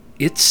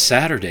It's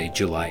Saturday,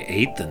 July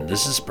 8th, and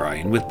this is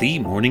Brian with the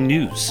Morning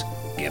News.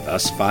 Give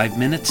us 5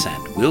 minutes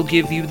and we'll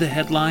give you the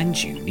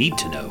headlines you need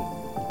to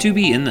know to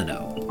be in the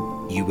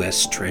know.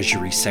 U.S.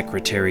 Treasury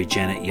Secretary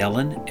Janet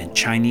Yellen and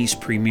Chinese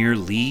Premier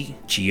Li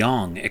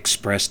Qiang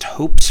expressed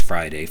hopes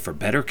Friday for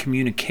better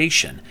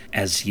communication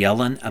as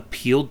Yellen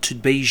appealed to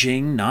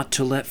Beijing not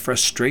to let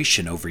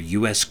frustration over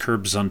U.S.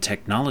 curbs on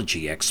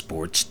technology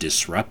exports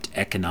disrupt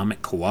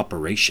economic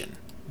cooperation.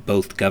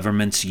 Both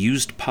governments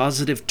used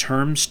positive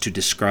terms to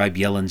describe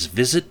Yellen's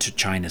visit to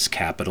China's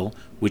capital,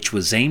 which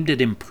was aimed at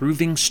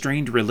improving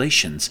strained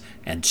relations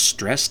and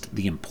stressed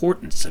the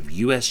importance of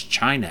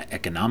U.S.-China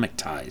economic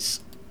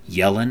ties.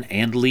 Yellen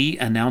and Li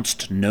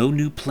announced no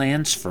new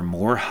plans for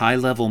more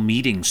high-level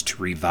meetings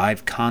to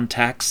revive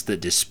contacts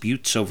that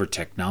disputes over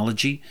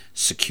technology,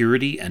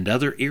 security, and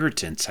other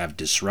irritants have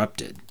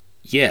disrupted.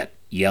 Yet,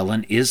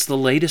 Yellen is the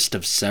latest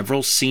of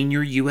several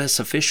senior U.S.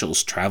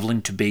 officials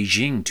traveling to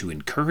Beijing to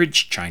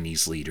encourage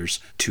Chinese leaders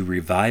to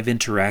revive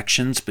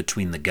interactions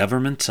between the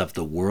governments of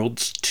the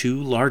world's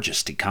two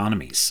largest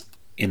economies.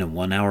 In a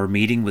one-hour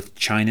meeting with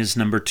China's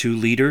number 2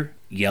 leader,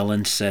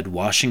 Yellen said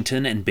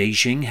Washington and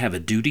Beijing have a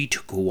duty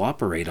to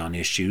cooperate on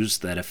issues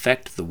that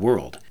affect the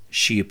world.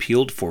 She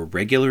appealed for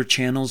regular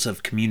channels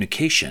of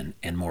communication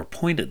and, more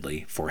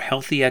pointedly, for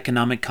healthy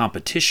economic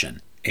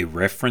competition, a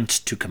reference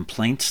to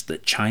complaints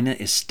that China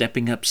is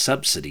stepping up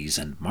subsidies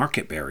and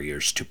market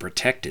barriers to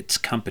protect its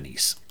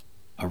companies.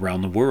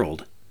 Around the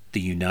world,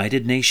 the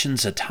United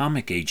Nations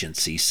Atomic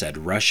Agency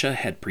said Russia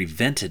had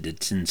prevented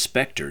its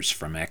inspectors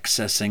from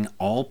accessing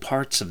all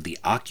parts of the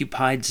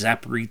occupied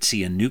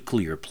Zaporizhzhia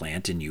nuclear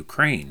plant in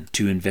Ukraine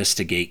to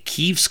investigate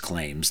Kyiv's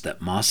claims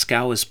that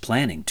Moscow is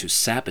planning to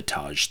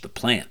sabotage the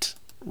plant.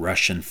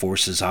 Russian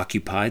forces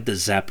occupied the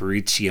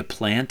Zaporizhzhia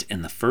plant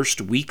in the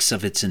first weeks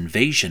of its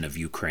invasion of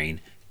Ukraine,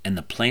 and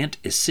the plant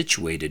is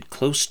situated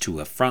close to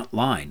a front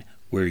line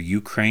where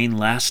Ukraine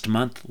last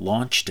month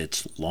launched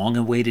its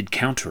long-awaited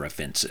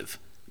counteroffensive.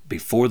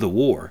 Before the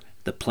war,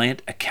 the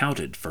plant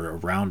accounted for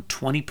around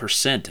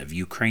 20% of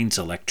Ukraine's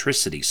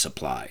electricity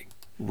supply.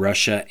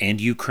 Russia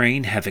and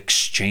Ukraine have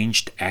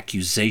exchanged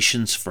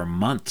accusations for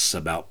months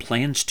about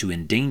plans to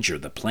endanger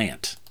the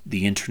plant.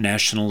 The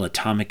International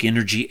Atomic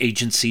Energy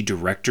Agency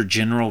Director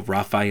General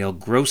Rafael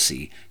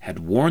Grossi had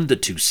warned the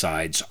two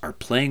sides are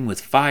playing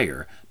with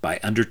fire by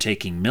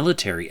undertaking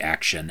military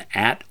action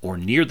at or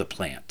near the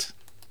plant.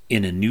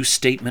 In a new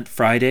statement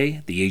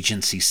Friday, the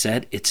agency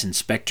said its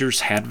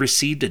inspectors had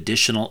received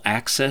additional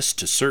access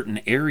to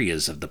certain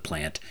areas of the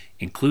plant,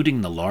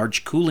 including the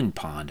large cooling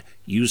pond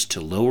used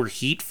to lower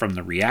heat from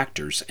the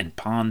reactors and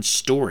ponds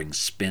storing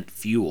spent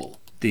fuel.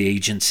 The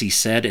agency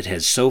said it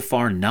has so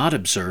far not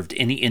observed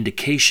any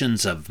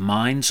indications of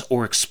mines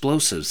or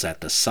explosives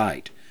at the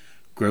site.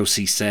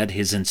 Grossi said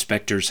his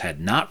inspectors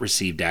had not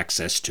received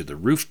access to the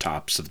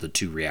rooftops of the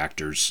 2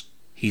 reactors.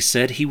 He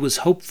said he was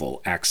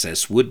hopeful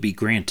access would be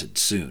granted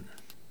soon.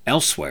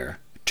 Elsewhere,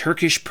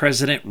 Turkish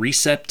President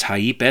Recep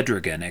Tayyip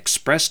Erdogan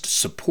expressed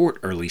support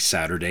early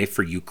Saturday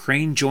for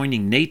Ukraine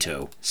joining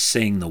NATO,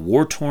 saying the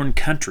war-torn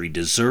country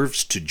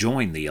deserves to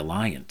join the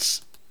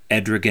alliance.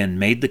 Erdogan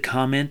made the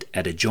comment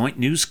at a joint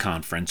news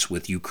conference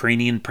with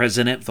Ukrainian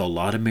President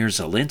Volodymyr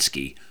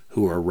Zelensky,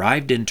 who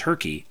arrived in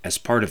Turkey as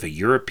part of a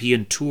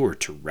European tour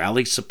to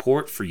rally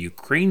support for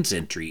Ukraine's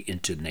entry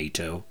into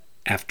NATO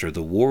after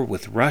the war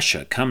with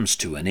Russia comes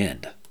to an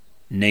end.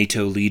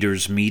 NATO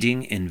leaders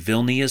meeting in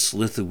Vilnius,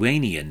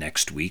 Lithuania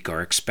next week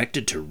are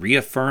expected to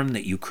reaffirm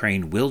that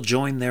Ukraine will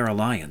join their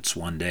alliance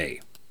one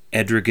day.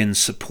 Erdogan's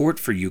support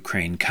for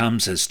Ukraine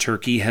comes as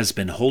Turkey has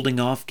been holding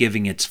off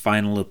giving its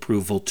final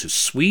approval to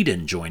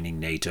Sweden joining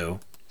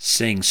NATO,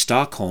 saying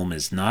Stockholm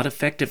is not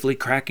effectively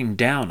cracking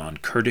down on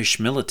Kurdish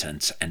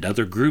militants and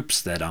other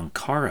groups that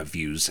Ankara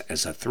views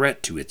as a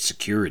threat to its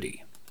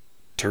security.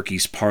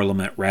 Turkey's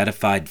parliament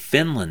ratified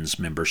Finland's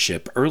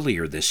membership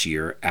earlier this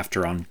year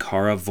after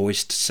Ankara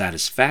voiced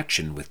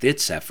satisfaction with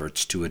its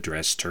efforts to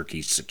address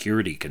Turkey's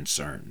security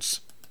concerns.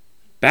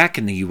 Back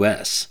in the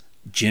U.S.,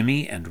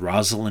 Jimmy and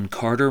Rosalind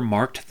Carter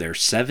marked their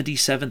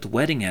 77th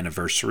wedding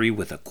anniversary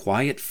with a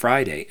quiet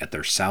Friday at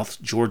their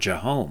South Georgia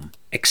home,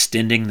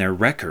 extending their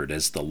record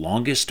as the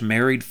longest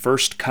married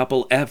first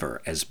couple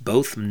ever as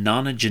both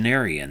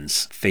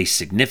nonagenarians face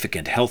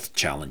significant health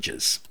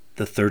challenges.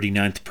 The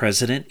 39th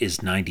president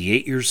is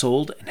 98 years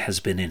old and has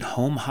been in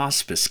home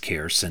hospice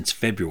care since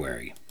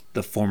February.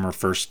 The former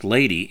First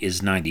Lady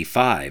is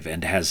 95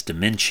 and has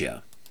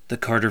dementia. The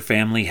Carter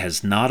family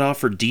has not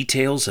offered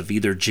details of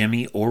either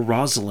Jimmy or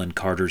Rosalind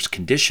Carter's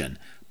condition,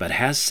 but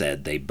has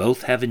said they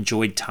both have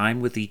enjoyed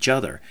time with each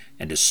other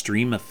and a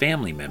stream of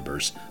family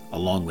members,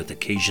 along with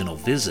occasional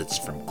visits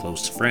from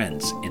close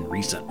friends in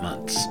recent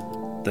months.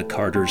 The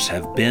Carters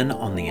have been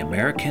on the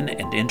American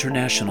and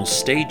international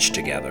stage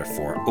together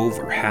for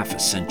over half a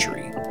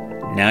century.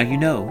 Now you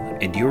know,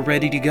 and you're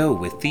ready to go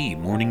with the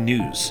Morning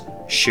News.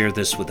 Share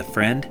this with a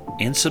friend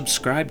and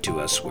subscribe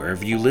to us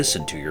wherever you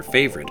listen to your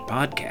favorite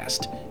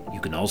podcast. You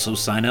can also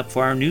sign up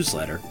for our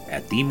newsletter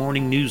at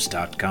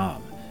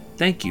themorningnews.com.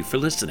 Thank you for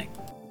listening.